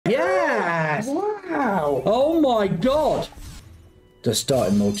Yes. Wow. Oh my god. The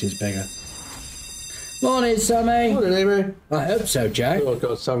starting multi is bigger. Morning, Sammy. Morning, Amy. I hope so, Jack. Oh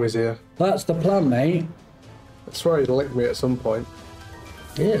god, Sammy's here. That's the plan, mate. I swear he'd lick me at some point.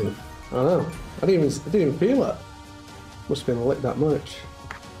 Ew. I know. I didn't even feel it. Must have been licked that much.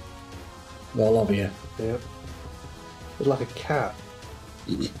 Well, love you. Yeah. It's like a cat.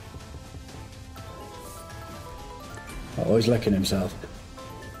 Always licking himself.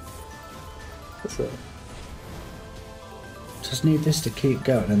 That's it. Just need this to keep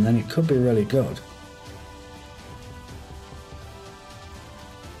going and then it could be really good.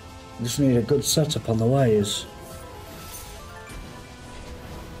 Just need a good setup on the ways.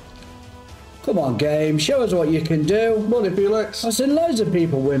 Come on, game. Show us what you can do. Morning, Felix. I've seen loads of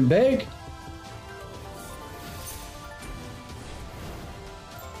people win big.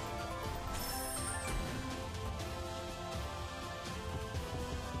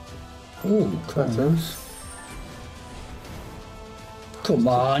 Ooh, crumbs. Come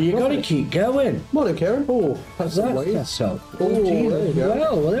on, you got to keep going. Morning, Karen. Oh, that's the way. That's so. Oh, there you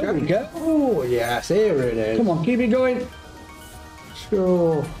go. Well, there we go. Oh, yes, here it is. Come on, keep it going.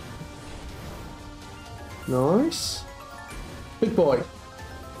 Sure. Nice. Big boy.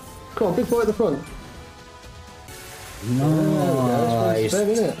 Come on, big boy at the front. Nice. There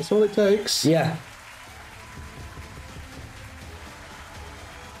we go. Isn't it? That's all it takes. Yeah.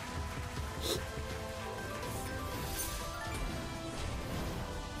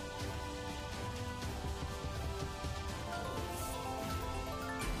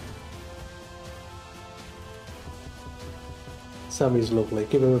 Sammy's lovely.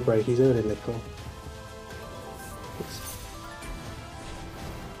 Give him a break. He's earning nickel.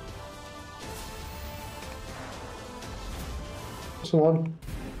 Someone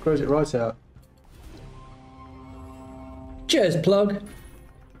grows it right out. Cheers, plug.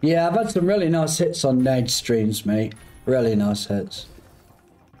 Yeah, I've had some really nice hits on Nade streams, mate. Really nice hits.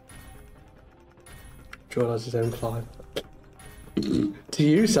 Jordan has his own climb. To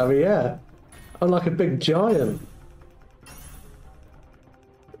you, Sammy, yeah. I'm like a big giant.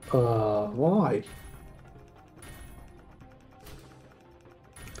 Why?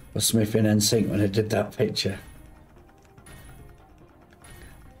 Was Smith in NSYNC when I did that picture?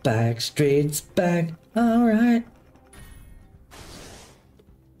 Backstreet's back, alright.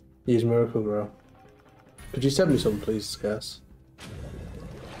 Use Miracle Grow. Could you send me some, please, Scarce?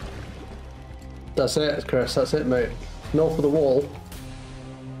 That's it, Chris. That's it, mate. North of the wall.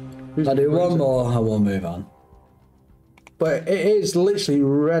 I'll do one more and we'll move on. But it is literally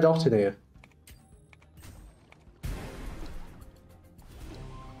red hot in here.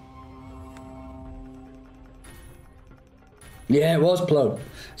 Yeah, it was plug.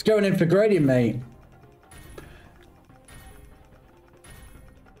 It's going in for grading, mate.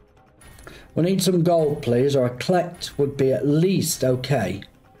 We need some gold, please, or a collect would be at least okay.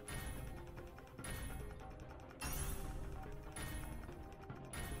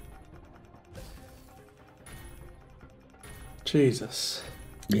 Jesus.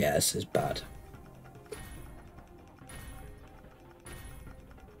 Yeah, this is bad.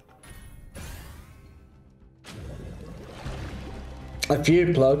 A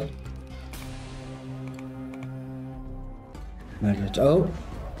few plug. Oh.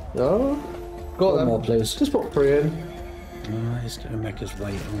 No. Got One them. more, please. Just put 3 in. Oh, he's going to make us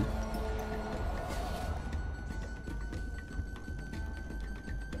wait.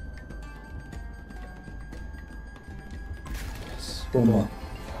 Yes. One more.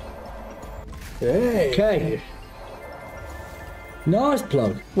 Hey. Okay. Nice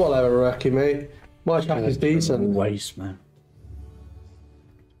plug. Whatever, Rocky, mate. My track is decent. Waste, man.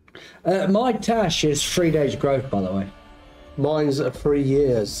 My Tash is 3 days growth, by the way. Mine's a 3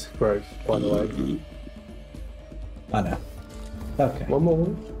 years growth, by the way. I know. Okay. One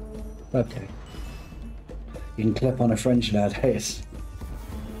more. Okay. You can clip on a French nowadays.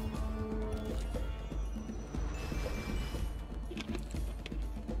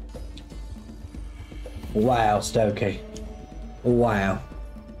 Wow, Stokey. Wow.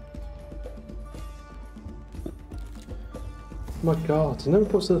 My God, it never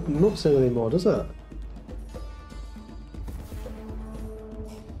puts the nuts in anymore, does it?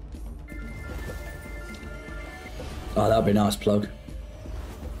 Oh, that'd be a nice plug.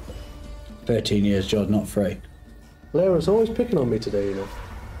 13 years, Jordan, not free. Lyra's always picking on me today, you know.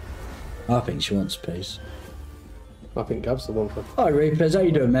 I think she wants a piece. I think Gav's the one for. Hi, Reapers. How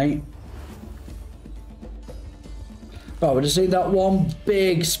you doing, mate? Oh, we just need that one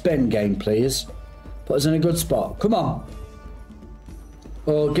big spin game, please. Put us in a good spot. Come on.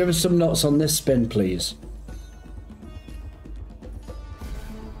 Or give us some nuts on this spin, please.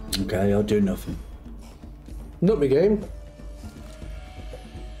 Okay, I'll do nothing. Not my game.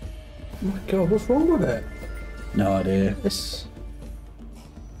 Oh my god, what's wrong with it? No idea. It's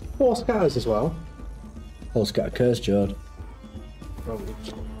 4 scatters as well. All's got a curse, Jord.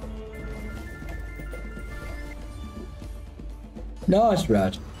 Nice,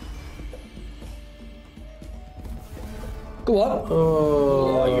 Rad. Go on.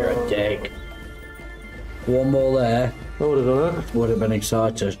 Oh, you're a dick. One more there. I would have done it. Would have been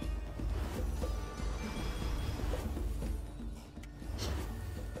excited.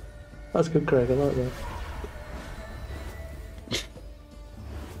 That's good, Craig. I like that.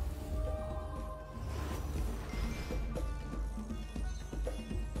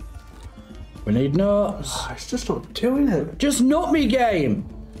 We need nuts. Oh, it's just not doing it. Just nut me game.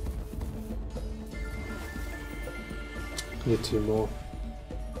 Need 2 more.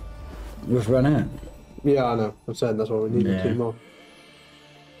 We've run out. Yeah, I know. I'm saying that's what we need. Yeah. 2 more.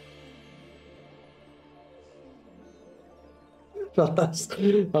 I like that,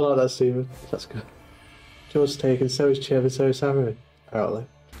 Stephen. That's good. George's taken, so is Chev, and so is Sammy. Apparently.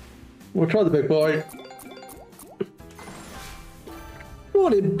 We'll try the big boy.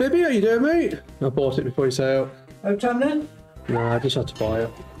 Morning, Bibby. How you doing, mate? I bought it before you say it. How time then? No, I just had to buy it.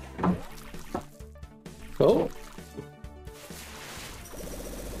 Oh.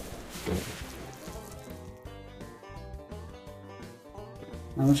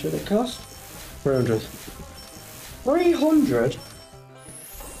 How much did it cost? 300. 300?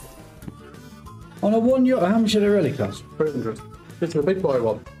 On a €1? How much did it really cost? 300. It's the big boy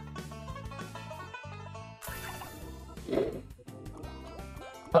one.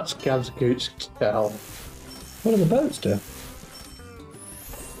 That's Gav's Gooch Cow. What do the boats do?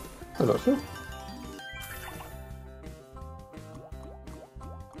 I'm not sure.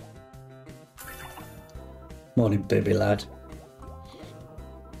 Morning, baby lad.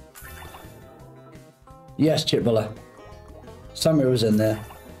 Yes, Chipbuller. Sammy was in there.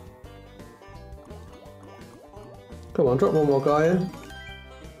 Come on, drop one more guy in.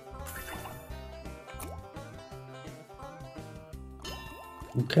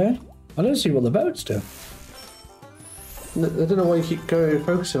 Okay. I don't see what the boats do. I don't know why you keep going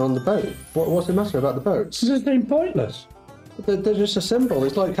focusing on the boat. What's the matter about the boats? This thing pointless. They're just a symbol.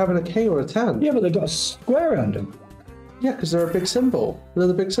 It's like having a K or a 10. Yeah, but they've got a square around them. Yeah, because they're a big symbol. They're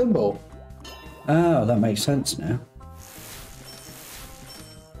the big symbol. Oh, that makes sense now.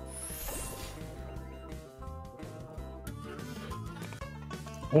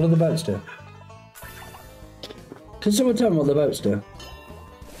 What do the boats do? Can someone tell me what the boats do?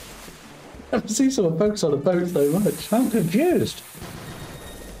 I never see someone focus on a boat so much. I'm confused.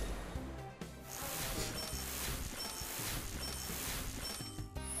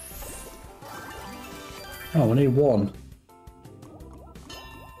 Oh, we need 1.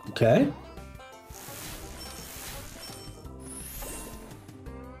 Okay.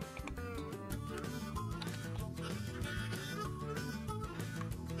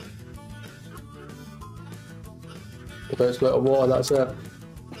 The boat's got a water, that's it.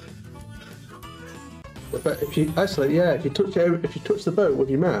 But if you actually, yeah, if you touch the boat with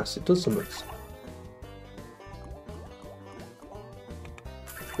your mass, it does something.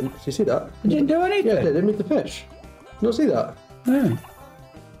 Do you see that? It didn't do anything. Yeah, it did. It made the fish. You don't see that? No.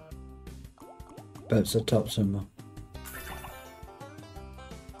 Boat's the top symbol.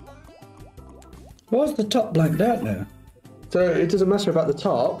 Why's the top blanked out now? So it doesn't matter about the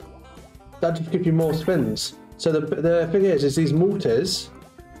top. That just gives you more spins. So the thing is these multis.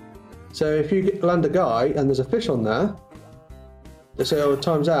 So if you land a guy and there's a fish on there, they say, oh,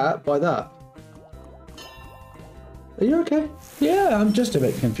 times that by that. Are you okay? Yeah, I'm just a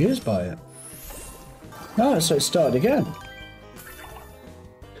bit confused by it. Oh, so it started again.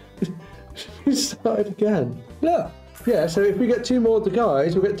 You started again. Look. Yeah, so if we get 2 more of the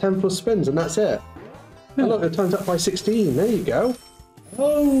guys, we'll get 10 plus spins and that's it. Yeah. And look, it times that by 16. There you go.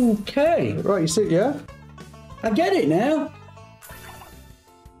 Okay. Right, you see, yeah? I get it now.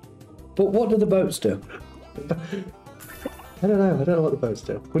 But what do the boats do? I don't know what the boats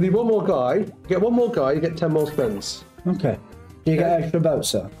do. We need 1 more guy. You get 1 more guy, you get 10 more spins. Okay. Do you get extra boats,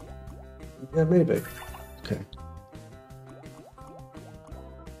 sir? Yeah, maybe. Okay.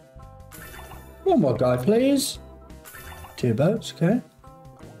 1 more guy, please. 2 boats, okay.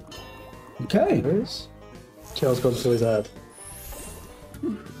 Okay. There is. Charles gone to his head.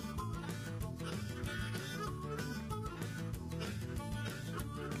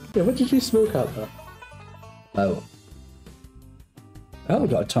 Yeah, what did you smoke out there? Oh. Oh, we've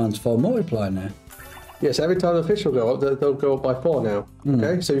got a times 4 multiplier now. Yes, every time the fish will go up, they'll go up by 4 now.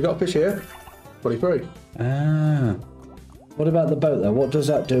 Okay, so you've got a fish here. 23. Ah. What about the boat though? What does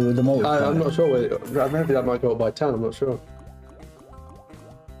that do with the multiplier? I'm not sure. Maybe that might go up by 10. I'm not sure.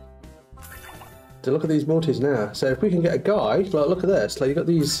 So look at these multis now. So if we can get a guy, like look at this. Like you got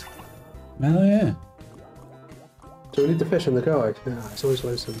these. Oh yeah. So we need the fish and the guy. Yeah, it's always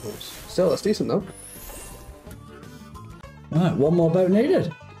low symbols. Still, that's decent though. Right, one more boat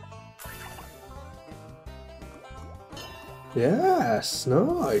needed. Yes,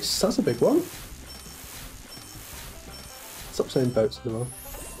 nice. That's a big one. Stop saying boats anymore.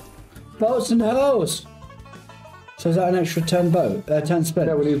 Boats and hoes. So is that an extra 10 boat? 10 spins?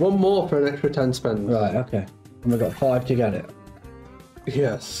 Yeah, we need one more for an extra 10 spins. Right, okay. And we've got 5 to get it.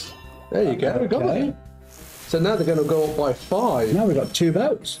 Yes. There you go. We got Okay. it. So now they're going to go up by 5. Now we've got 2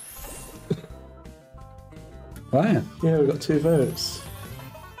 boats. Wow. Yeah, we've got 2 boats.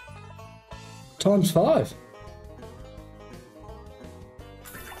 Times 5.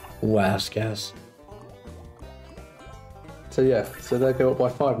 Wow, scarce. So yeah, so they go up by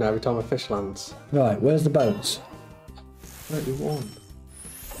 5 now every time a fish lands. Right, where's the boats? 31.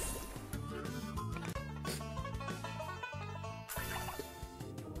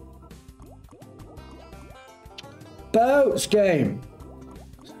 Boats game.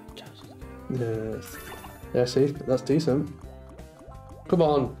 Yes. Yeah, see, that's decent. Come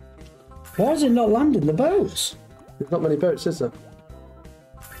on. Why is it not landing the boats? There's not many boats, is there?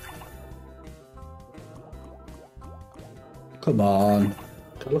 Come on.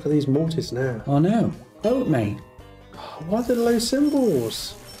 God, look at these multis now. I know. Boat me. Why are there low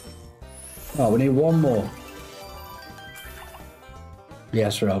symbols? Oh, we need one more.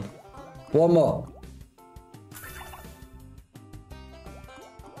 Yes, Rob. One more.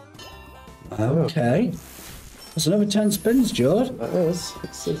 Okay. That's another 10 spins, George. That is.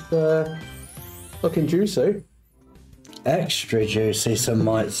 It's looking juicy. Extra juicy, some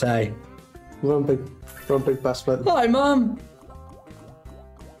might say. We're on big bass float. Hi, Mum.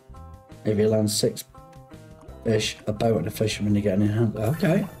 If you land 6 fish, a boat and a fisherman, you're getting in hand.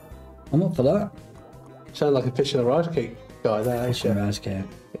 Okay. I'm up for that. Sound like a fish and a rice cake guy there. Fish and rice cake.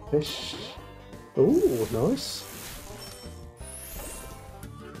 Fish. Ooh, nice.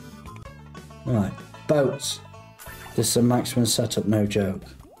 Right. Boats. This is a maximum setup, no joke.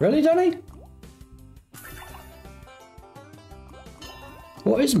 Really, Danny?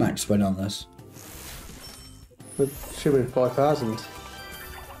 What is max win on this? We're shooting 5,000.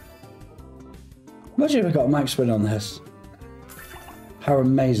 Imagine if we got a max win on this. How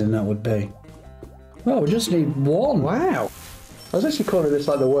amazing that would be. Well, we just need one. Wow. I was actually calling this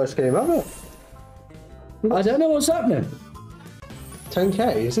like the worst game ever. I don't know what's happening.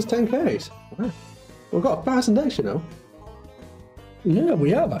 10k? Is this 10k's? Wow. We've got 1,000 extra now. Yeah,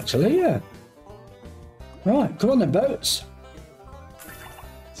 we have actually, yeah. Right, come on then, boats.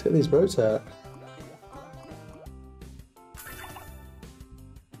 Let's get these boats out.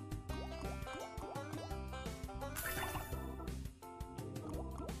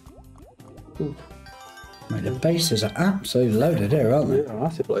 Oof. Mate, the bases are absolutely loaded here, aren't they? Yeah,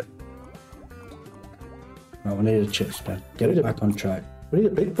 massively. Right, we need a chip spin. Get it back on track. We need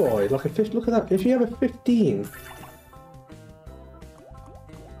a big boy, like a fish. Look at that. If you have a 15.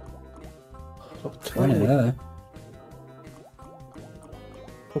 Oh, 20 there.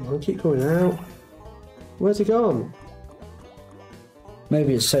 Come on, keep going out. Where's he gone?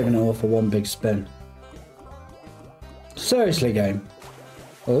 Maybe it's saving it all for one big spin. Seriously, game.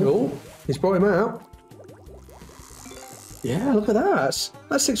 Oh, he's brought him out. Yeah, look at that.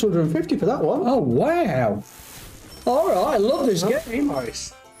 That's 650 for that one. Oh, wow. All right, I love this game.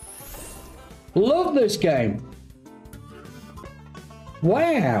 Nice. Love this game.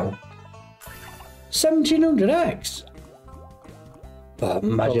 Wow. 1700x. But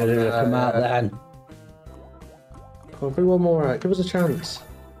imagine it would come out then. Come on, bring one more out. Give us a chance.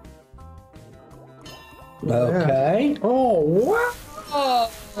 Okay. Oh, wow.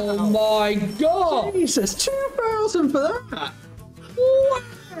 Oh my god. Jesus, 2,000 for that.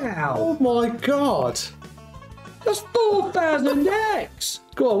 Wow. Oh my god. That's 4,000x.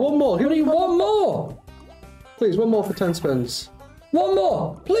 Go on, one more. We need one more. Please, one more for 10 spins. One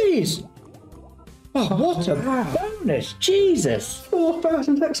more, please. Oh, what a bonus. Jesus.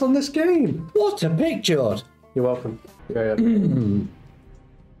 4,000x on this game. What a pick, George. You're welcome. Yeah.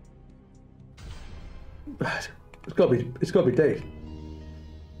 It's got to be Dave.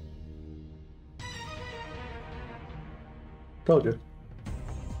 Told you.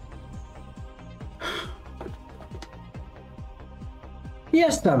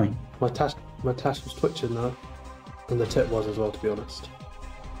 Yes, Dammy. My tash was twitching though, and the tip was as well, to be honest.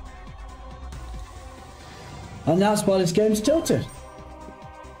 And that's why this game's tilted.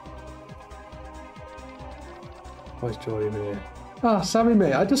 Where's Jordan here? Ah, Sammy,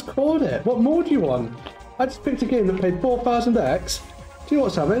 mate, I just called it. What more do you want? I just picked a game that paid 4,000 X. Do you know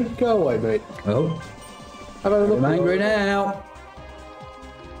what, Sammy? Go away, mate. Oh. I've had I'm angry now.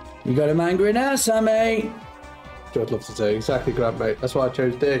 You got him angry now, Sammy. I'd love to do. Exactly, Grant, mate. That's why I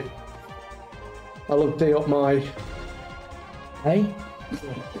chose D. I love D up my... Hey?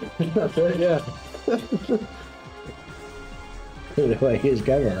 That's it, yeah. The way he's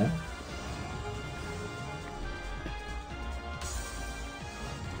going there.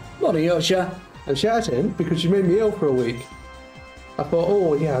 What are you, Yorkshire? I'm shouting because you made me ill for a week. I thought,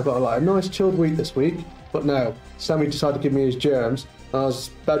 oh yeah, I've got like a nice chilled week this week. But no, Sammy decided to give me his germs. And I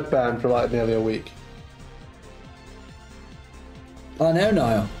was bedbound for like nearly a week. I know,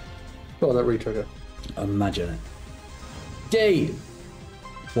 Niall. Go on, that retrigger. Imagine it. D.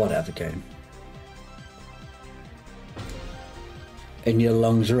 Whatever game. In your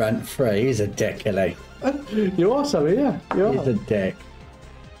lungs rent free. He's a dick, isn't he? You are, Sammy, yeah. You are. He's a dick.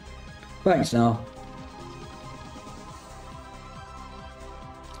 Thanks, Niall.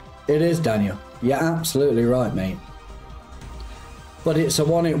 It is, Daniel. You're absolutely right, mate. But it's a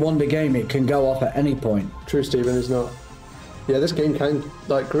one-hit wonder game. It can go off at any point. True, Stephen, is not. Yeah, this game can,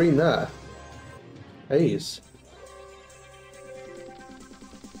 like, green there. Haze.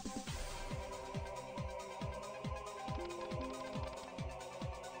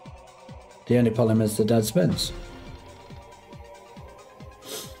 The only problem is the dead spins.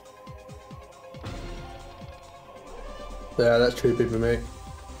 Yeah, that's true, people, mate.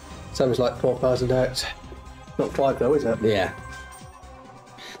 Sammy's like 4,000 X. Not 5 though, is it? Yeah.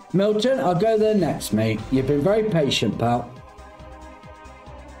 Milton, I'll go there next, mate. You've been very patient, pal.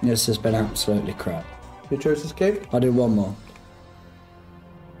 This has been absolutely crap. You chose this game? I'll do one more.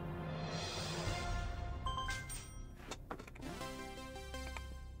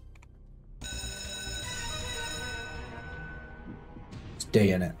 It's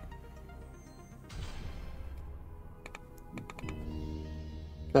D in it.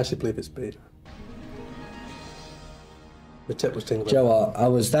 I actually believe it's speed. The tip was tingling. Joe, I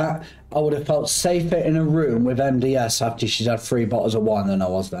would have felt safer in a room with MDS after she'd had 3 bottles of wine than I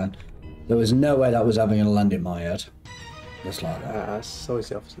was then. There was no way that was ever going to land in my head. Just like that. It's always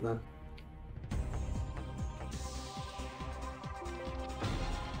the opposite then.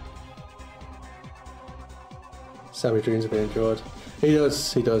 Sammy dreams of being enjoyed. He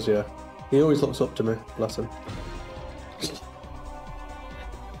does, yeah. He always looks up to me, bless him.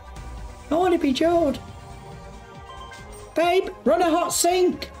 I want to be Jord. Babe, run a hot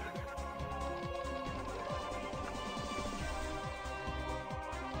sink.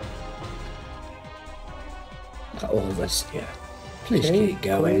 All this, yeah. Please keep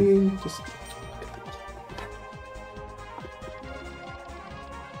going. Just...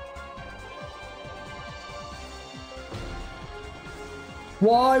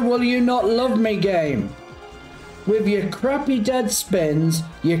 Why will you not love me, game? With your crappy dead spins,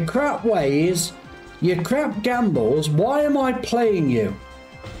 your crap ways, your crap gambles, why am I playing you?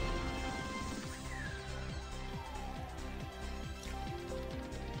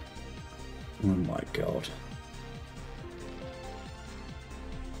 Oh my god.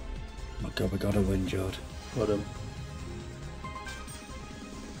 Oh my god, we gotta win, Jord. Well done.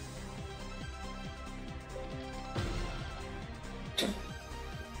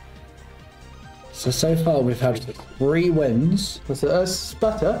 So far we've had 3 wins. That's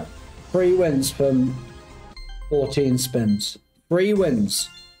better. 3 wins from 14 spins. 3 wins.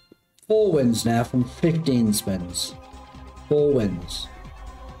 4 wins now from 15 spins. 4 wins.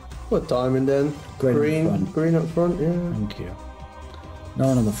 What diamond then? Green up front. Green up front, yeah. Thank you.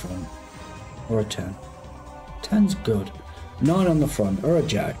 9 on the front. Or a 10. 10's good. 9 on the front or a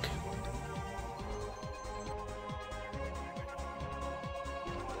jack.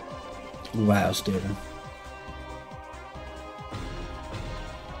 Wow, Stephen.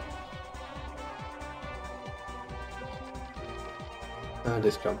 And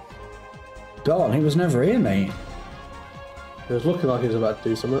it's come. God, he was never here, mate. It was looking like he was about to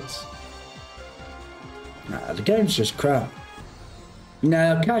do something. Nah, the game's just crap.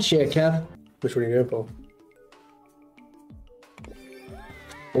 No, cashier, Kev. Which one are you going for?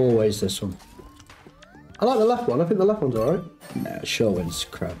 Always this one. I like the left one. I think the left one's alright. No, Shorewind's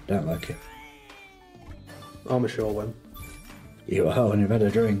crap. Don't like it. I'm a sure one. You are when you've had a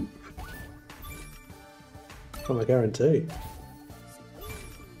drink. I'm a guarantee.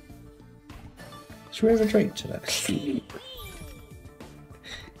 Should we have a drink today?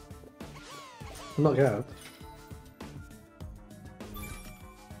 I'm not going.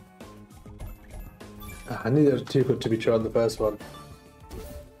 I knew there was too good to be true on the first one.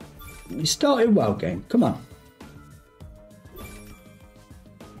 You started well, game. Come on.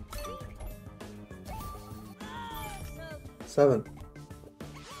 7.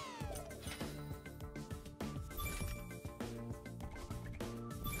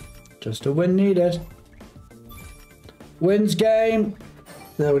 Just a win needed. Wins game.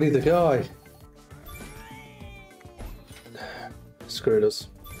 No, we need the guy. Screwed us.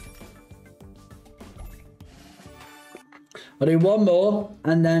 I'll do one more,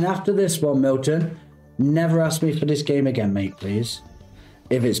 and then after this one, Milton, never ask me for this game again, mate, please.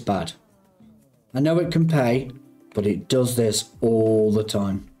 If it's bad. I know it can pay, but it does this all the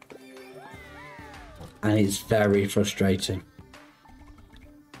time. And it's very frustrating.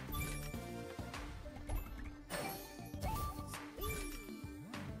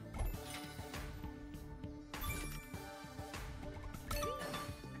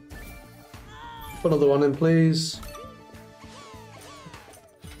 Put another one in, please.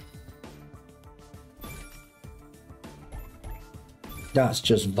 That's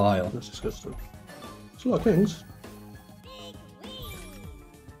just vile. That's disgusting. It's a lot of kings.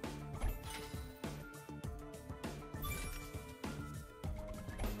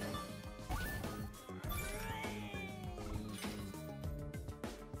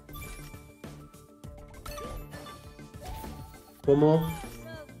 One more.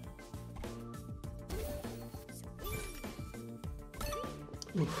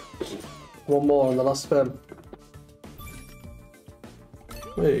 One more on the last spin.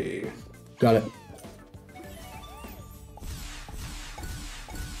 Hey. Got it.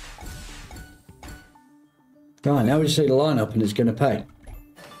 Right, now we just see the lineup and it's going to pay.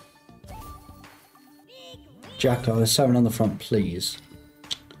 Jack, I'll have 7 on the front, please.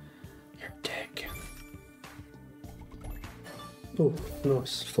 You're a dick. Oh,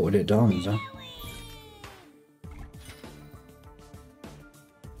 nice. Thought we did diamonds, huh?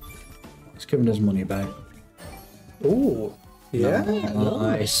 Let's give him his money back. Oh, yeah.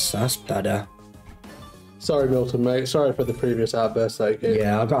 Nice, that's better. Sorry, Milton, mate. Sorry for the previous outburst I gave.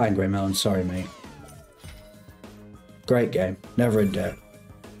 Yeah, I got angry, Melon. Sorry, mate. Great game. Never in doubt.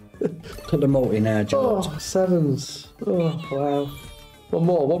 Put the multi now, George. Oh, 7s. Oh, wow. One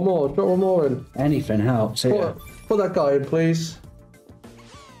more. Drop one more in. Anything helps. Here. Put that guy in, please.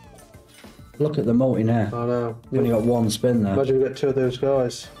 Look at the multi now. I know. You've only got one spin there. Imagine we get 2 of those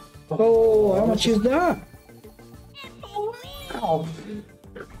guys. Oh, how much is that? Oh.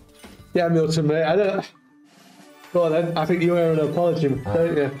 Yeah, Milton, mate. I don't. Go on then. I think you owe an apology,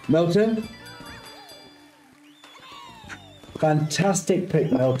 don't you? Milton? Fantastic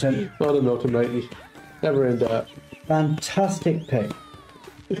pick, Milton. Well done, Milton, mate. Never in doubt. Fantastic pick.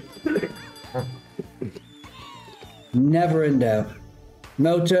 Never in doubt.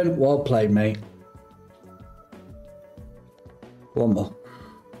 Milton, well played, mate. One more.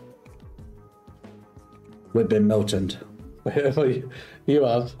 We've been Miltoned. You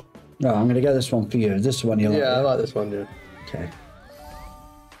have. No, I'm going to get this one for you. This is the one you like. Yeah, I like this one, yeah. Okay.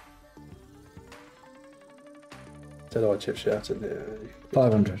 Don't know what chip shit in there.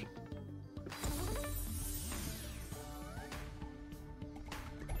 500.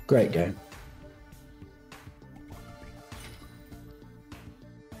 Great game.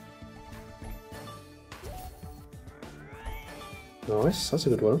 Nice, that's a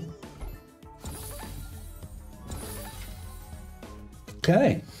good one.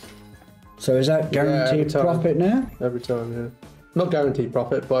 Okay. So is that guaranteed every time. profit now? Every time, yeah. Not guaranteed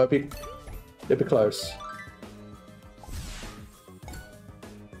profit, but it'd be close.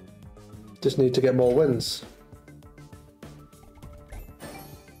 Just need to get more wins.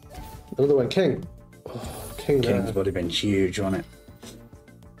 Another one, king. Oh, king there. King's would have been huge on it.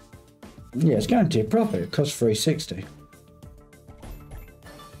 Yeah, it's guaranteed profit. It costs 360.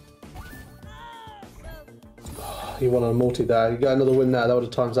 You won on a multi there. You got another win there. That would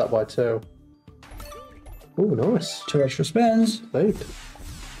have times that by 2. Oh, nice. 2 extra spins. Late.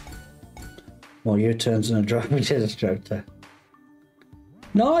 Well, your turns in a drive. We did a stroke there.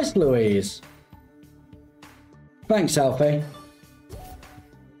 Nice, Louise. Thanks, Alfie.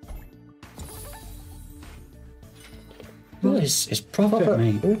 Well, it's profit,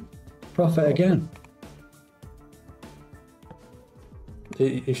 mate. Yeah. Profit again.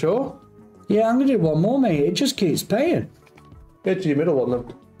 You sure? Yeah, I'm going to do one more, mate. It just keeps paying. Get to your middle one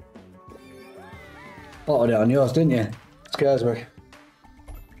then. Bottled it on yours, didn't you? Scares me.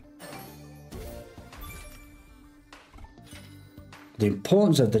 The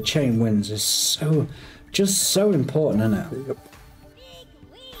importance of the chain wins is just so important, isn't it? Yep.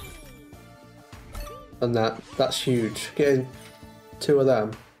 And that's huge. Getting 2 of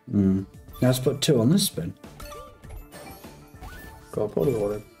them. Now let's put 2 on this spin. Go on, put another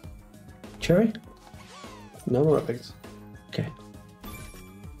one in. Cherry? No more epics. Okay.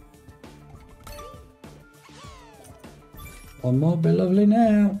 One more be lovely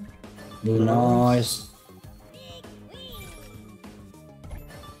now. Nice.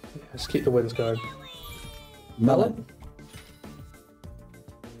 Let's keep the wins going. Melon.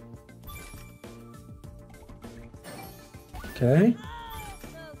 Okay.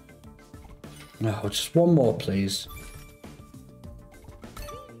 Oh, just one more, please.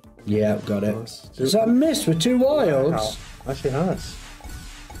 Yeah, got it. Is that a miss with 2 wilds? Wow. Actually has.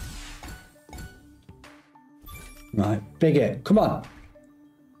 Right, big hit. Come on.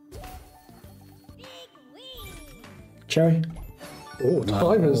 Cherry. Oh,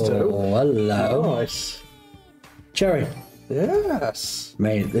 diamonds too. Oh, hello. Nice. Cherry. Yes.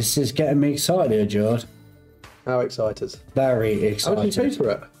 Mate, this is getting me excited here, George. How excited. Very How excited. much did you pay for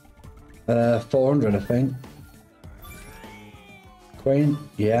it? 400, I think. Queen.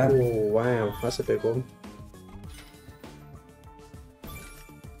 Yeah. Oh, wow. That's a big one.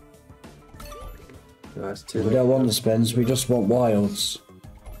 That's too We don't want the spins, we just want wilds.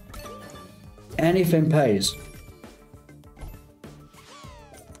 Anything pays.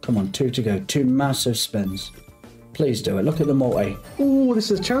 Come on, 2 to go. 2 massive spins. Please do it. Look at the multi. Oh, this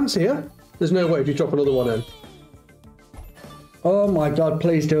is a chance here. There's no way if you drop another one in. Oh my god,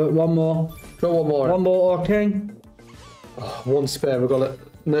 please do it. One more. Go one more. One more, or king. Oh, one spare. We've got it.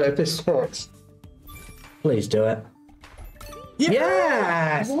 No, if this hits. Please do it.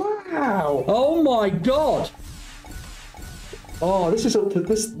 Yes! Wow. Oh my god! Oh, this is up to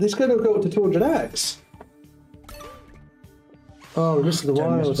this. This is going to go up to 200x. Oh, we're missing the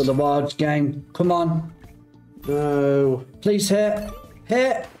wilds. For the wilds game. Come on. No. Please hit.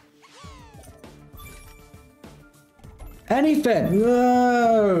 Hit. Anything.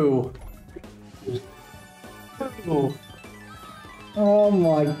 No. Oh. Oh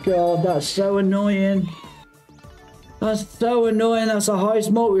my god, that's so annoying. That's so annoying. That's the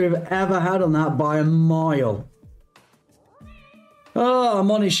highest multi we've ever had on that by a mile. Oh,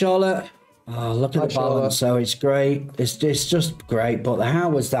 I'm on it, Charlotte. Oh, look at the balance, so it's great. It's just great, but how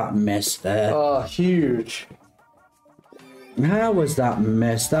was that missed there? Oh, huge. How was that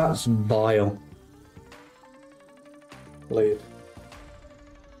missed? That's vile. Leave.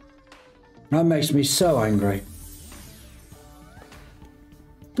 That makes me so angry.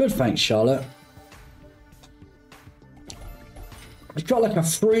 Good, thanks, Charlotte. It's got like a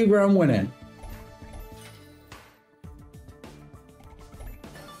 3-round winning.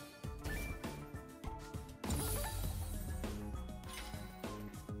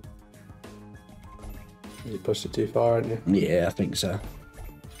 You pushed it too far, haven't you? Yeah, I think so.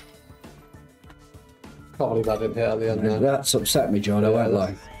 Can't believe that didn't hit at the end there. That's upset me, John. I won't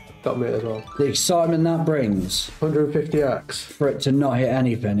lie. Got me as well. The excitement that brings 150x. for it to not hit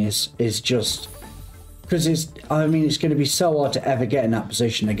anything is just because it's. I mean, it's going to be so hard to ever get in that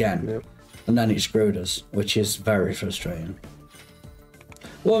position again, Yep. and then it screwed us, which is very frustrating.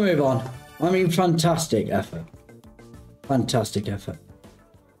 We'll move on. I mean, fantastic effort. Fantastic effort.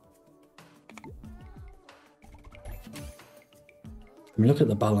 I mean, look at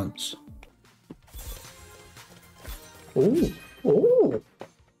the balance. Ooh. Ooh.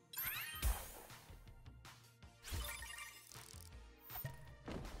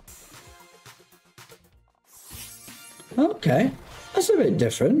 Okay, that's a bit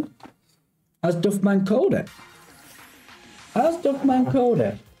different. As Duffman called it. As Duffman called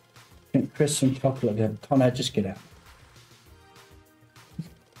it. I think Chris some chocolate again. Connor, just get out.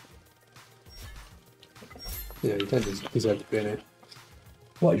 Yeah, you don't deserve to be in it.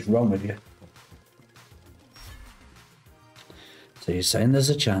 What is wrong with you? So you're saying there's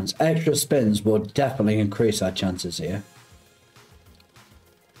a chance. Extra spins will definitely increase our chances here.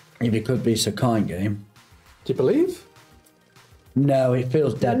 If it could be so kind game. Do you believe? No, it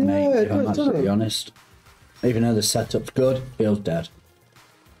feels dead, Yeah, mate, it if I'm does, doesn't absolutely it? honest. Even though the setup's good, it feels dead.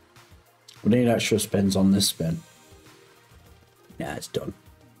 We need extra spins on this spin. Yeah, it's done.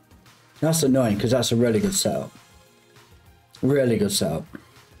 That's annoying because that's a really good setup. Really good setup.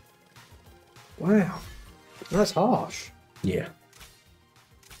 Wow. That's harsh. Yeah.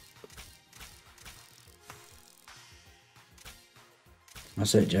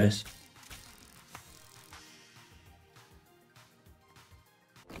 That's it, Jace.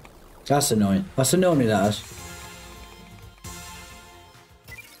 That's annoying. That's annoying me, that is.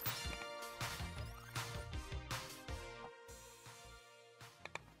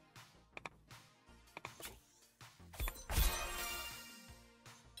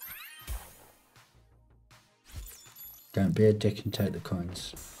 Don't be a dick and take the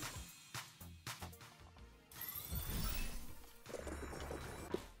coins.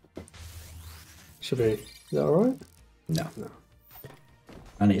 Should be. Is that alright? No. No.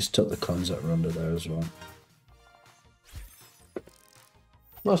 And it's took the coins that were under there as well.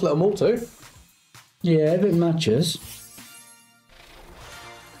 Nice little multi. Yeah, if it matches.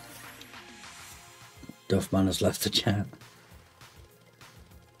 Duffman has left the chat.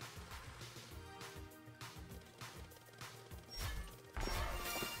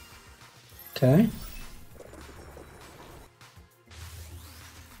 Okay.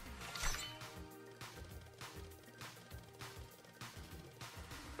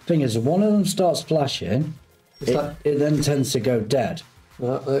 Thing is, if one of them starts flashing, it then tends to go dead.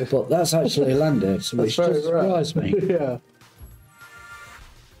 But that's actually landed, so which does surprise me. Yeah.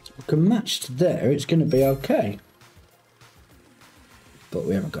 So we can match to there, it's going to be okay. But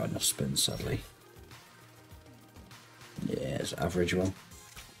we haven't got enough spins, sadly. Yeah, it's an average one.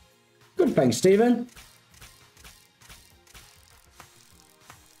 Good, thanks, Stephen.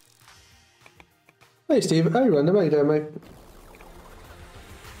 Hey, Steve. Hey, Random. How you doing, mate?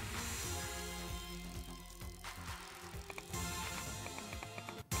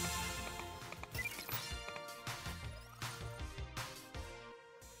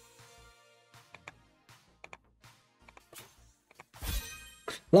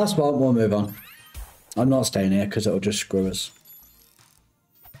 Last one, we'll move on. I'm not staying here because it'll just screw us.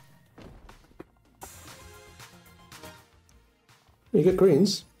 You get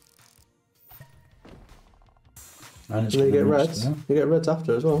greens. And And then you get reds. You get reds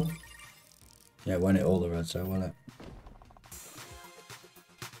after as well. Yeah, won't it all the reds though, will it?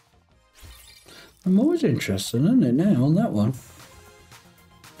 I'm always interested, isn't it, now on that one?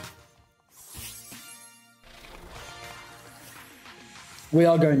 We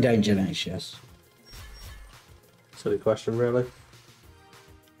are going danger next, yes. Silly question, really.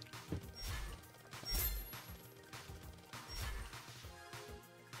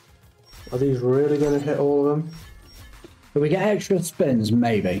 Are these really going to hit all of them? If we get extra spins,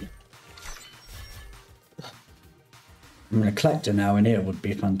 maybe. I mean, a collector now in here would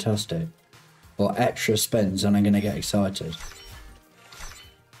be fantastic. Or extra spins, and I'm going to get excited.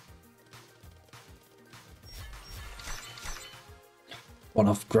 One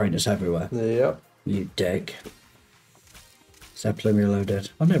off greatness everywhere. Yep. You dick. Zeppelin Reloaded.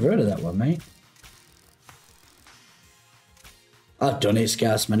 I've never heard of that one, mate. I've done it,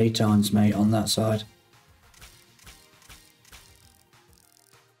 Scarce, many times, mate, on that side.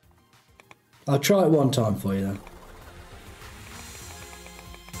 I'll try it one time for you, though.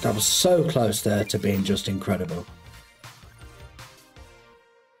 That was so close there to being just incredible.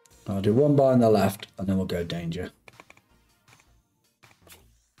 I'll do one bar on the left, and then we'll go danger.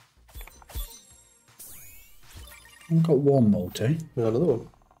 I've got one multi. We got another one.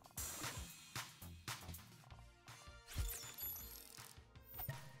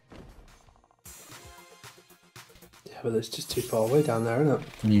 Yeah, but it's just too far away down there, isn't it?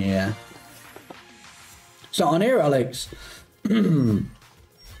 Yeah. It's not on here, Alex. Oh,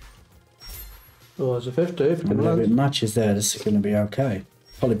 there's a 50 if you can If it land. matches there, this is going to be okay.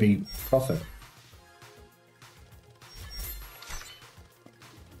 Probably be profit.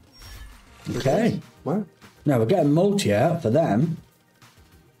 Okay. Wow. Now we're getting multi out for them.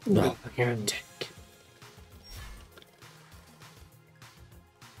 Oh, you're a dick.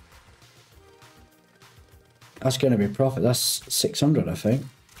 That's going to be profit. That's 600, I think.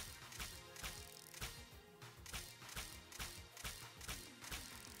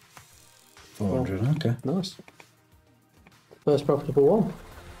 Okay. Nice. First profitable one.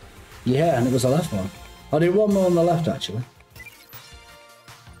 Yeah, and it was the left one. I'll do one more on the left, actually.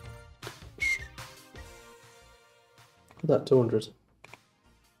 That 200.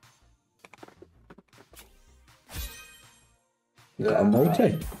 Got a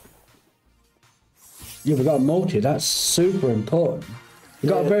multi. Yeah, we got a multi. That's super important. You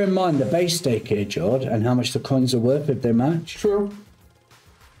got to bear in mind the base stake here, George, and how much the coins are worth if they match. True.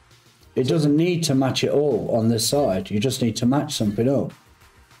 It doesn't need to match it all on this side. You just need to match something up.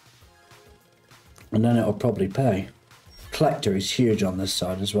 And then it'll probably pay. Collector is huge on this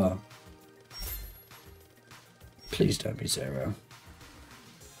side as well. Please don't be zero.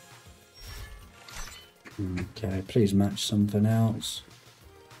 Okay, please match something else.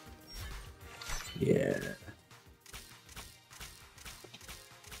 Yeah.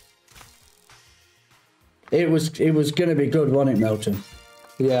 It was going to be good, wasn't it, Milton?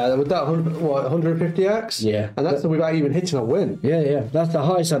 Yeah, with that 150x? Yeah. And that's without even hitting a win. Yeah. That's the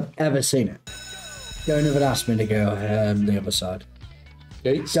highest I've ever seen it. Don't even ask me to go the other side.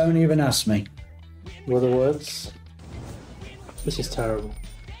 Gates. Don't even ask me. In other words, this is terrible.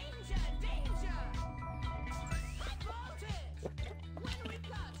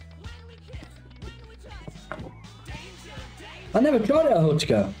 I never tried it at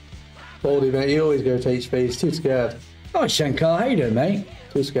Hutchko. Baldy, mate, you always go to HP. He's too scared. Oh, Shankar, how you doing, mate?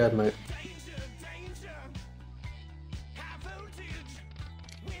 Too scared, mate.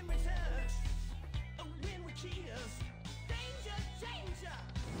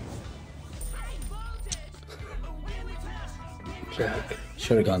 Jack.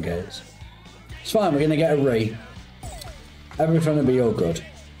 Should have gone Gates. It's fine, we're going to get a re. Everything will be all good.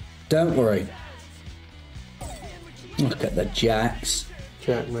 Don't worry. Look at the jacks.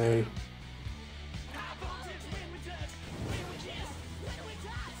 Jack, mate.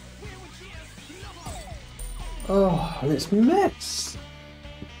 Oh, and it's mess.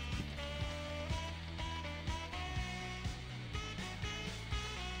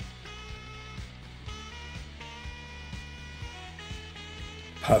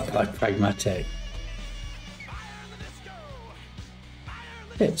 Pragmatic.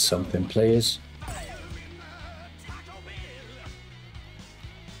 Hit something, please.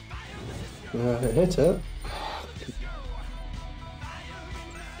 It hit it.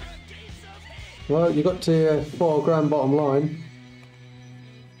 Well, you got to $4 grand bottom line.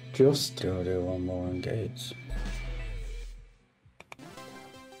 Just. Do one more on Gates.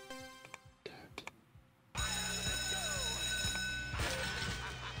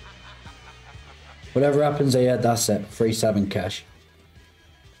 Whatever happens here, that's it. 3-7 cash.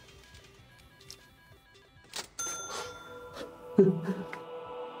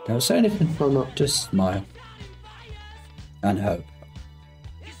 Don't say anything. I'm not. Just smile. And hope.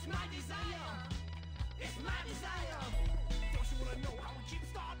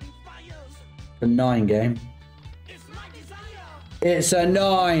 A 9 game. It's a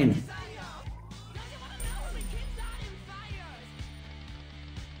 9!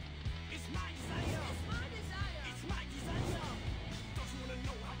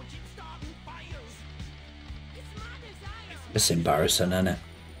 It's embarrassing, isn't it?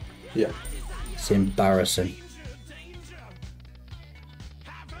 Yeah. It's embarrassing.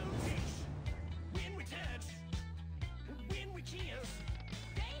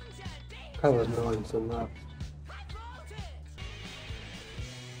 Cover 9s on that.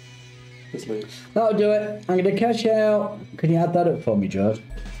 Let's leave. That'll do it. I'm going to cash out. Can you add that up for me, George?